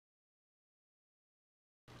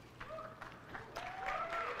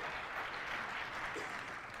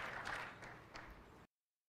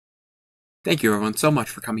Thank you everyone so much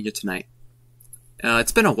for coming here tonight.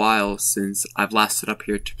 It's been a while since I've last stood up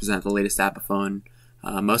here to present the latest Abiphone.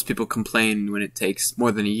 Most people complain when it takes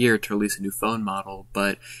more than a year to release a new phone model,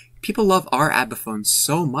 but people love our Abiphone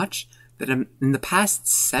so much that in the past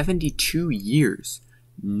 72 years,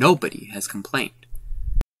 nobody has complained.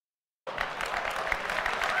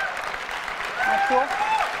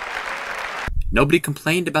 Nobody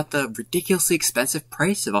complained about the ridiculously expensive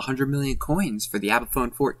price of 100 million coins for the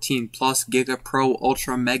Abiphone 14 Plus Giga Pro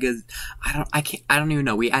Ultra Mega. I don't even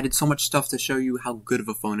know. We added so much stuff to show you how good of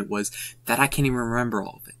a phone it was that I can't even remember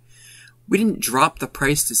all of it. We didn't drop the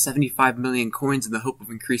price to 75 million coins in the hope of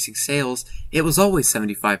increasing sales. It was always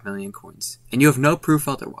 75 million coins, and you have no proof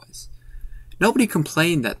otherwise. Nobody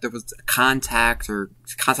complained that there was a contact or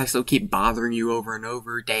contacts that would keep bothering you over and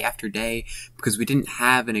over, day after day, because we didn't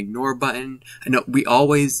have an ignore button. I know we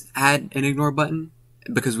always had an ignore button,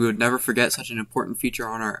 because we would never forget such an important feature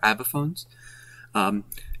on our Abiphones.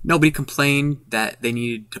 Nobody complained that they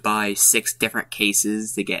needed to buy 6 different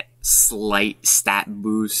cases to get slight stat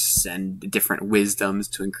boosts and different wisdoms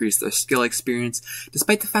to increase their skill experience,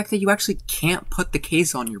 despite the fact that you actually can't put the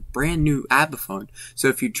case on your brand new Abiphone. So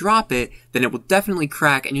if you drop it, then it will definitely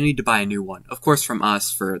crack and you'll need to buy a new one. Of course from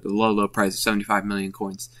us for the low price of 75 million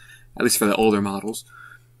coins, at least for the older models.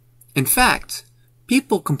 In fact,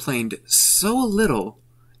 people complained so little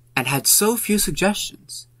and had so few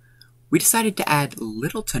suggestions. We decided to add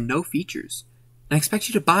little to no features and expect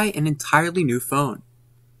you to buy an entirely new phone.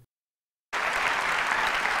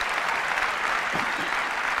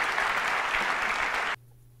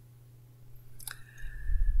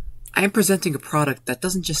 I am presenting a product that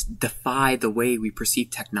doesn't just defy the way we perceive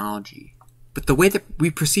technology, but the way that we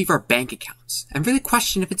perceive our bank accounts, and really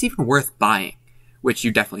question if it's even worth buying, which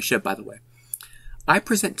you definitely should, by the way. I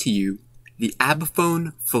present to you the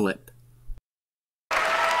Abiphone Flip.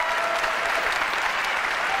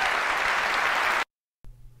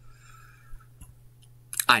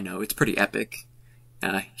 I know, it's pretty epic.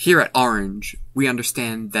 Here at Orange, we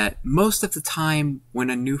understand that most of the time when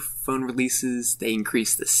a new phone releases, they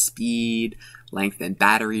increase the speed, lengthen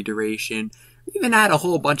battery duration, even add a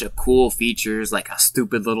whole bunch of cool features like a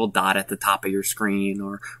stupid little dot at the top of your screen,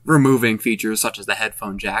 or removing features such as the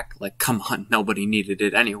headphone jack. Like, come on, nobody needed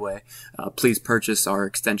it anyway. Please purchase our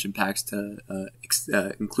extension packs to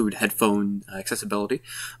include headphone accessibility.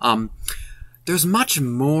 There's much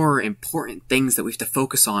more important things that we have to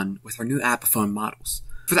focus on with our new Abiphone models.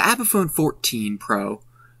 For the Abiphone 14 Pro,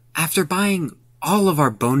 after buying all of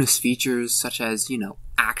our bonus features, such as,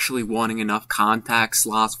 actually wanting enough contact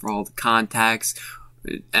slots for all the contacts,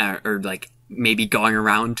 or like maybe going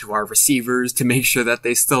around to our receivers to make sure that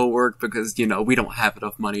they still work because, we don't have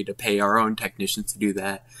enough money to pay our own technicians to do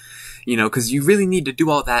that. Because you really need to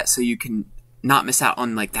do all that so you can not miss out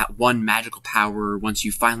on like that one magical power once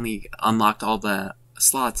you finally unlocked all the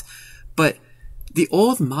slots. But the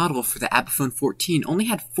old model for the Abiphone 14 only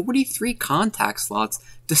had 43 contact slots,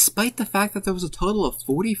 despite the fact that there was a total of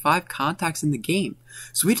 45 contacts in the game.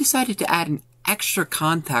 So we decided to add an extra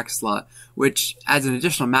contact slot, which adds an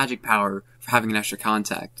additional magic power for having an extra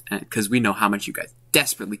contact, because we know how much you guys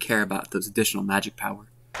desperately care about those additional magic power.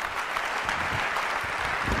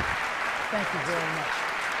 Thank you very much.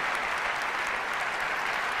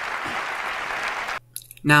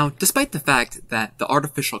 Now, despite the fact that the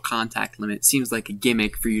artificial contact limit seems like a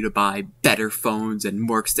gimmick for you to buy better phones and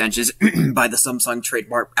more extensions by the Samsung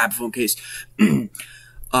trademark Abiphone case,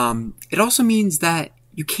 it also means that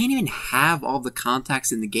you can't even have all the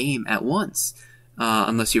contacts in the game at once,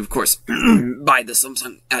 unless you, of course, buy the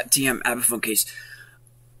Samsung TM Abiphone case,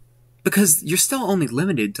 because you're still only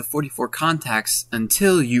limited to 44 contacts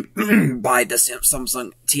until you buy the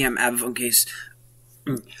Samsung TM Abiphone case.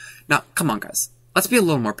 Now, come on, guys. Let's be a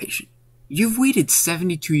little more patient. You've waited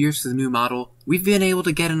 72 years for the new model. We've been able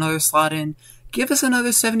to get another slot in. Give us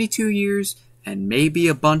another 72 years, and maybe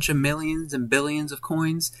a bunch of millions and billions of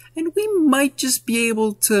coins, and we might just be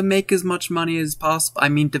able to make as much money as possible. I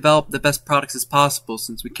mean, develop the best products as possible,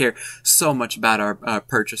 since we care so much about our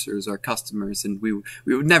purchasers, our customers, and we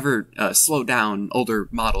would never slow down older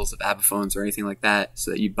models of Abiphones or anything like that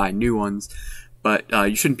so that you'd buy new ones. But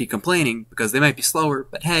you shouldn't be complaining, because they might be slower,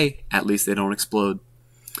 but hey, at least they don't explode.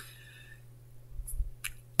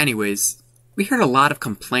 Anyways, we heard a lot of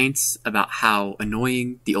complaints about how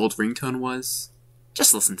annoying the old ringtone was.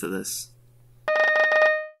 Just listen to this.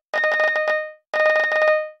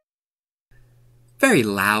 Very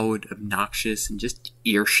loud, obnoxious, and just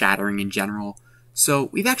ear-shattering in general. So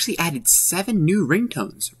we've actually added 7 new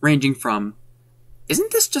ringtones, ranging from,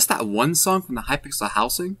 isn't this just that one song from the Hypixel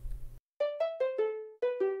housing?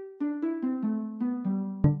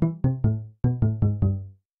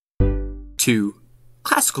 to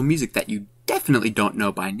classical music that you definitely don't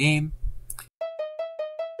know by name,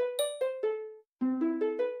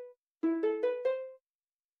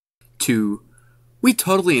 to we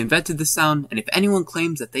totally invented the sound, and if anyone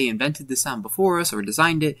claims that they invented the sound before us or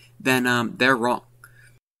designed it, then they're wrong.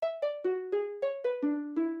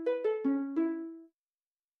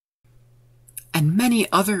 And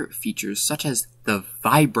many other features such as the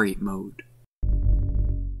vibrate mode.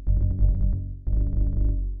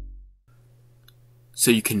 So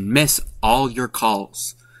you can miss all your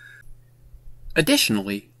calls.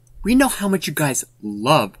 Additionally, we know how much you guys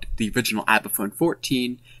loved the original Abiphone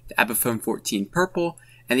 14, the Abiphone 14 Purple,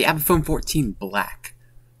 and the Abiphone 14 Black.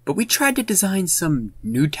 But we tried to design some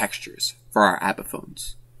new textures for our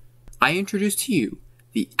Abiphones. I introduced to you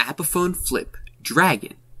the Abiphone Flip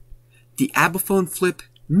Dragon, the Abiphone Flip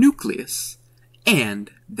Nucleus, and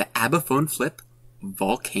the Abiphone Flip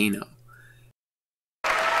Volcano.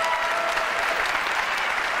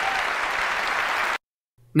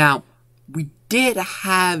 Now, we did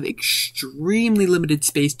have extremely limited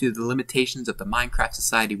space due to the limitations of the Minecraft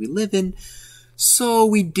society we live in, so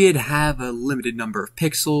we did have a limited number of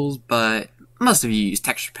pixels, but most of you use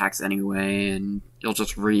texture packs anyway, and you'll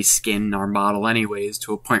just reskin our model anyways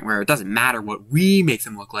to a point where it doesn't matter what we make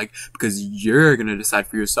them look like, because you're going to decide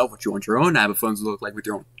for yourself what you want your own Abiphones to look like with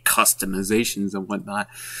your own customizations and whatnot.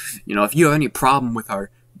 You know, if you have any problem with our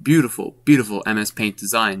beautiful, beautiful MS Paint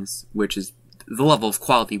designs, which is the level of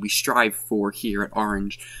quality we strive for here at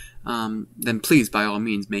Orange, then please, by all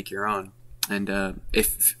means, make your own. And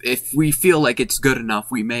if we feel like it's good enough,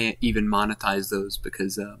 we may even monetize those,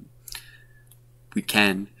 because we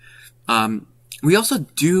can. We also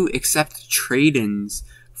do accept trade-ins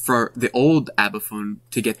for the old Abiphone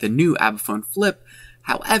to get the new Abiphone Flip.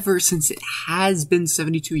 However, since it has been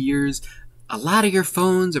 72 years, a lot of your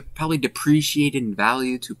phones are probably depreciated in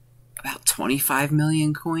value to about 25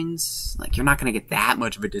 million coins. Like, you're not going to get that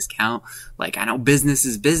much of a discount. Like, I know business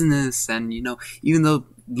is business, and, you know, even though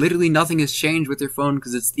literally nothing has changed with your phone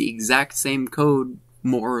because it's the exact same code,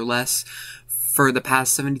 more or less, for the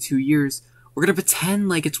past 72 years, we're going to pretend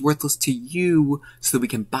like it's worthless to you so that we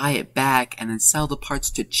can buy it back and then sell the parts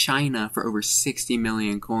to China for over 60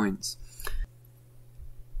 million coins.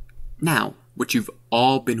 Now, what you've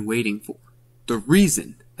all been waiting for. The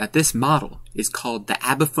reason that this model is called the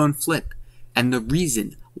Abiphone Flip, and the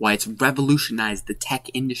reason why it's revolutionized the tech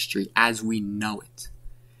industry as we know it.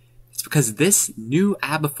 It's because this new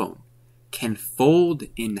Abiphone can fold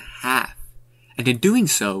in half, and in doing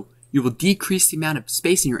so, you will decrease the amount of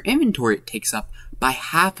space in your inventory it takes up by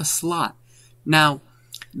half a slot. Now,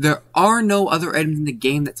 there are no other items in the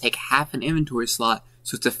game that take half an inventory slot,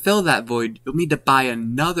 so to fill that void, you'll need to buy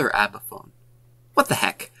another Abiphone. What the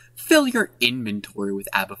heck? Fill your inventory with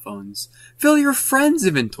Abiphones. Fill your friends'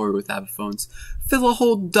 inventory with Abiphones. Fill a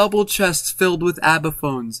whole double chest filled with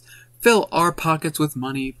Abiphones. Fill our pockets with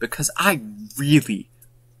money, because I really,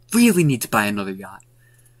 really need to buy another yacht.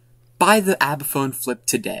 Buy the Abiphone Flip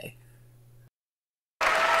today.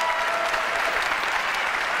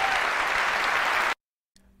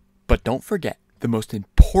 But don't forget the most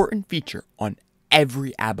important feature on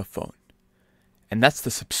every Abiphone, and that's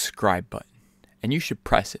the subscribe button. And you should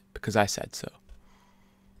press it because I said so.